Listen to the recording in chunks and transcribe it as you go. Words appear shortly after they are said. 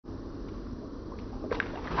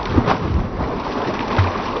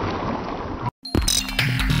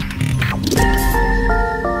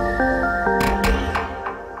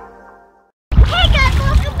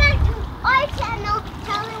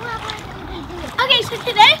so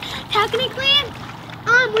today, technically,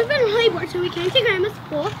 we've been really bored, so we came to Grandma's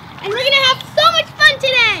pool, and we're gonna have so much fun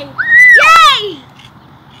today! Yay!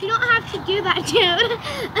 You don't have to do that, Jude.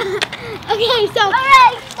 Okay, so.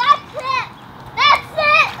 Alright, that's it! That's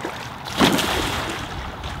it!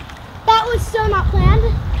 That was so not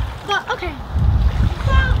planned, but okay.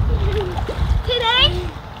 So, today,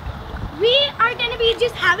 we are gonna be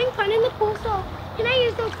just having fun in the pool, so can I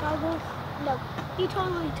use those goggles? No. You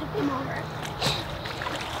totally took them over.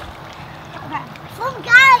 Okay. So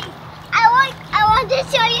guys, I want to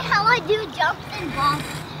show you how I do jumps and bumps.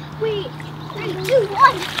 Wait. 3, 2,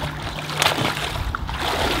 1.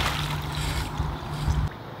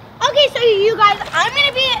 Okay, so you guys, I'm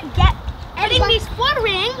gonna be putting these 4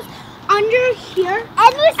 rings under here,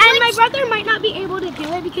 and my brother might not be able to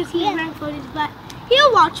do it because he's wearing footage, but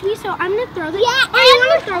he'll watch me. So I'm gonna throw them. Yeah. Oh, you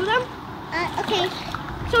want to throw them? Okay.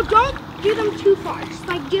 So don't do them too far. Just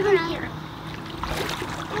like do them here.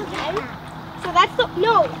 Okay. So that's the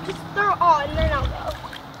just throw all and then I'll go.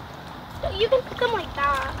 So you can put them like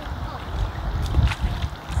that.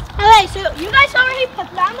 Okay, so you guys already put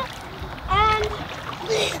them, and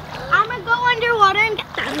I'm gonna go underwater and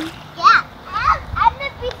get them. Yeah. I'm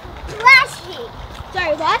gonna be splashy.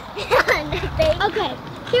 Sorry, what? Nothing. Okay,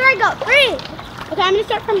 here I go. 3. Okay, I'm gonna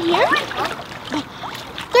start from here.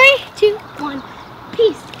 3, 2, 1.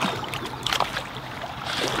 Peace.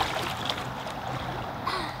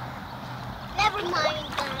 Never mind,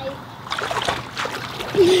 guys.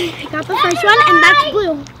 I got the first one, and that's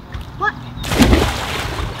blue. What?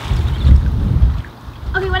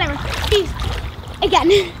 Okay, whatever. Peace. Again.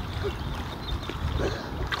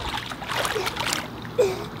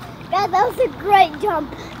 Yeah, that was a great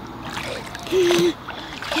jump.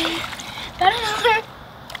 Got another.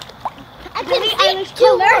 I can see Irish 2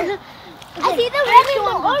 color. more. Okay, I see the next red and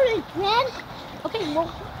the one. orange, man. Okay, well,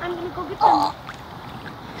 I'm gonna go get them.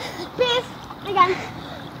 Peace. Again.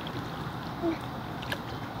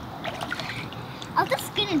 I'm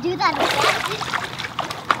just gonna do that again.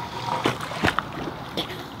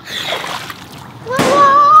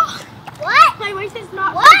 Whoa. What? My voice is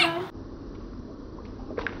not What? so good.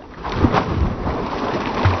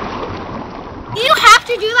 Do you have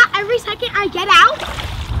to do that every second I get out?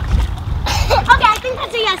 Okay, I think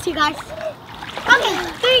that's a yes, you guys. Okay,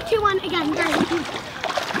 3, 2, 1, again, go.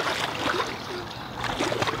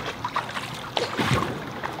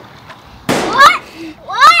 What?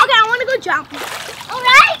 What? Okay, I want to go jump.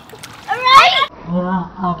 Alright? Alright?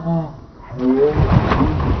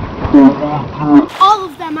 All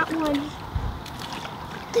of them at once.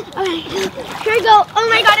 Okay, here we go. Oh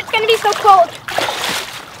my god, it's gonna be so cold.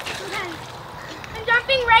 Okay, I'm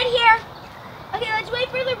jumping right here. Okay, let's wait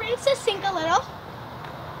for the rings to sink a little.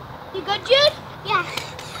 You good, Jude? Yeah.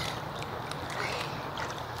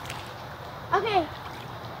 Okay.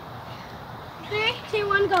 3, 2,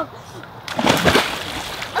 1, go.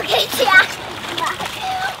 Okay, yeah.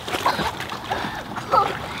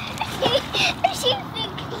 She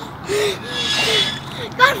thinking.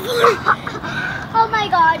 Got 4. Oh my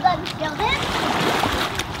god, let me feel this.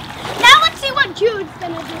 Now let's see what Jude's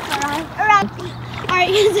gonna do for us. Alright,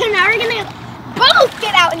 so now we're gonna both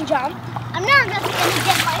get out and jump. I'm not just gonna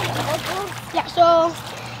get my vocals. Yeah, so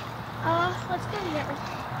let's go here.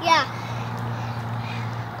 Yeah.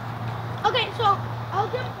 Okay, so I'll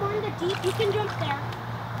jump more in the deep. You can jump there.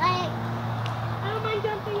 Like, I don't mind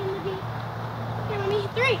jumping in the deep. Okay, let me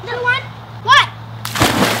 3, 2, 1. What?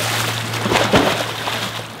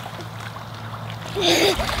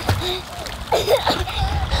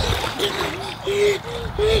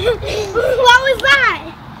 What was that?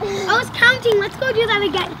 I was counting. Let's go do that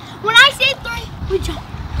again. When I say 3, we jump.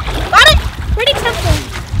 Got it? Pretty simple.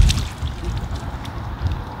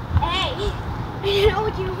 Hey, I know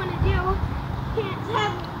what you want to do. Can't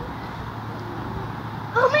have.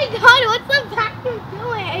 Oh my god, what's the vacuum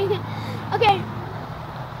doing? Okay.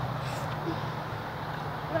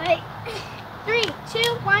 Right. 3,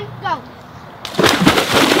 2, 1, go.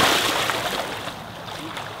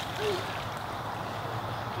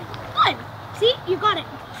 Good. See, you got it.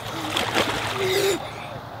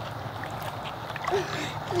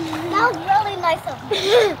 that was really nice of me.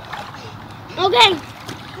 Okay,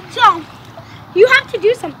 so you have to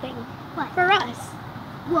do something for us.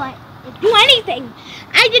 What? Do anything.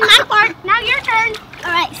 I did my part. Now your turn.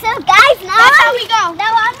 Alright, so guys, now That's how we go.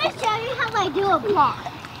 Now I'm going to show you how I do a block.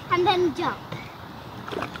 And then jump.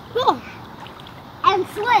 Cool. And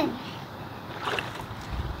swim.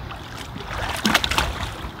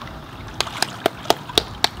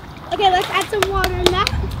 Okay, let's add some water in that.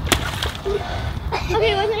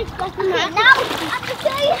 Okay, wasn't expecting that. Now I'm going to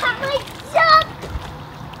show you how I jump.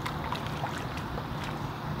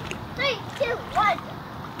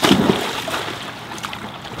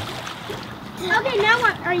 Okay, now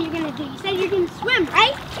what are you gonna do? You said you're gonna swim,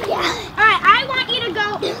 right? Yeah. Alright, I want you to go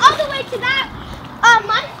all the way to that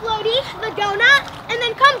my floaty, the donut, and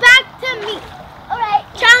then come back to me. Alright.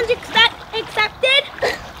 Challenge accepted.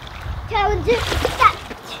 Challenge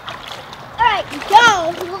accepted. Alright,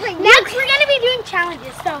 Go. Next, we're gonna be doing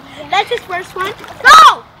challenges. So that's his first one.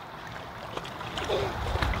 Go!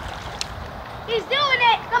 He's doing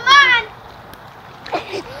it. Come on.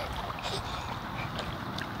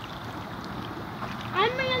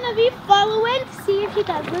 I'm gonna be following to see if he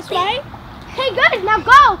does this right. Okay, good. Now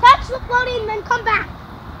go. Touch the floaty and then come back.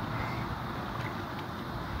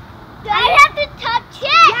 do I have to touch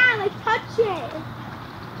it? Yeah, like touch it.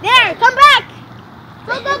 There, come back.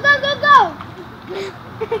 Go, go, go, go, go.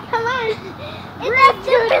 Come on. Breathe,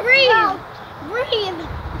 dude, breathe. Breathe.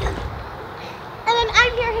 And then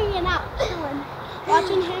I'm here hanging out, chilling,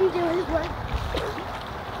 watching him do his work.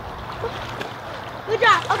 Good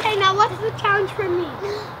job. Okay, now what's the challenge for me?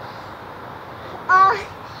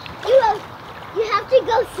 You have to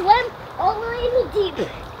go swim all the way in the deep.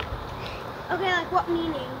 Okay, like what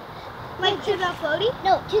meaning? Like to the floaty?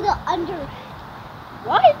 No, to the under.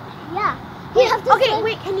 What? Yeah. You have to Okay, swim.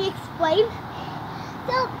 wait, can you explain?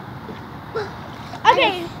 So,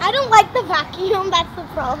 Okay, I don't like the vacuum, that's the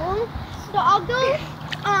problem. So I'll go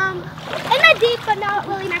in the deep, but not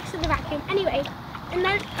really next to the vacuum. Anyway, and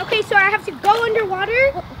then, okay, so I have to go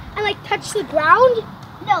underwater and like touch the ground.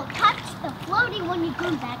 no, touch the floaty when you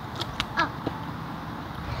come back up.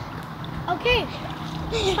 Okay,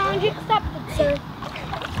 challenge accepted, sir.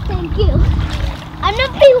 Thank you. I'm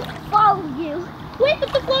not going to follow you. Wait,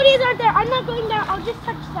 but the floaties aren't there. I'm not going there. I'll just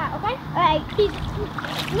touch that, okay? Alright, I'm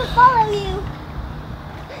going to follow you.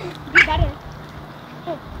 You better.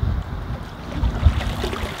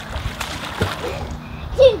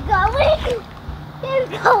 Keep going.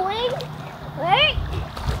 Keep going. Right?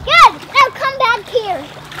 Good. Now come back here.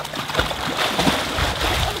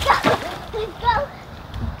 Let's go.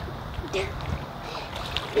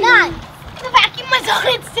 Nice. The vacuum was on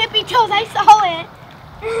its tippy toes. I saw it.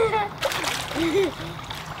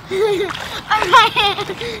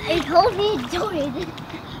 I told you to do it.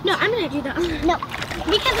 No, I'm gonna do that. No.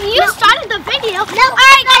 Because you started the video. No.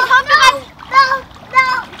 Alright, guys, hope you guys. No.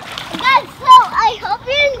 Guys, so I hope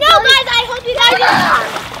you enjoyed. No, guys, I hope you guys.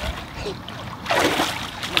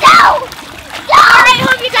 No. Alright,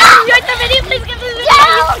 hope you guys enjoyed the video. Please give this video.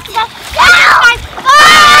 No. Guys,